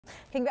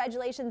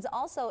Congratulations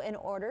also in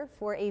order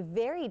for a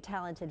very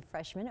talented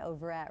freshman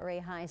over at Ray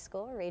High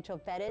School. Rachel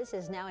Perez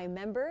is now a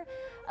member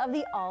of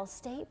the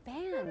All-State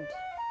Band.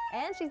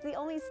 And she's the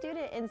only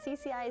student in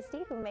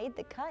CCISD who made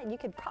the cut. You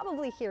could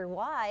probably hear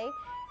why.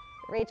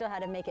 Rachel had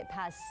to make it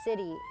past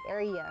city,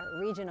 area,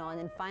 regional, and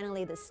then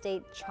finally the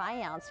state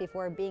tryouts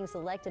before being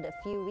selected a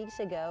few weeks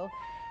ago.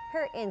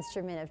 Her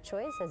instrument of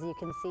choice, as you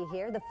can see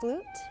here, the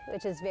flute,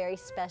 which is very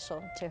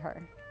special to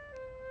her.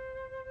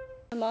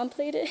 My mom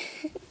played it,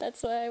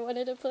 that's why I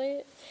wanted to play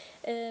it,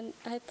 and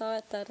I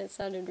thought that it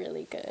sounded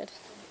really good.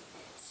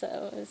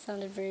 So it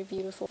sounded very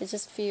beautiful. I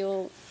just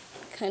feel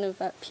kind of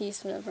at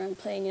peace whenever I'm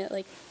playing it,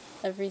 like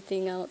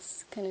everything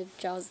else kind of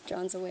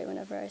drowns away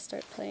whenever I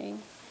start playing.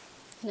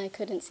 And I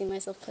couldn't see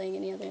myself playing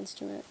any other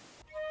instrument.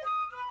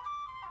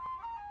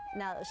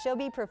 Now, she'll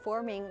be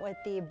performing with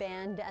the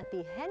band at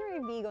the Henry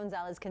V.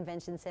 Gonzalez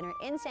Convention Center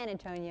in San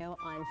Antonio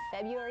on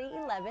February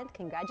 11th.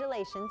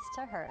 Congratulations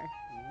to her.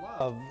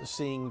 Love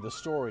seeing the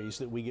stories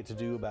that we get to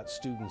do about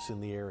students in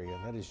the area.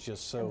 That is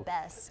just so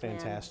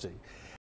fantastic. Man.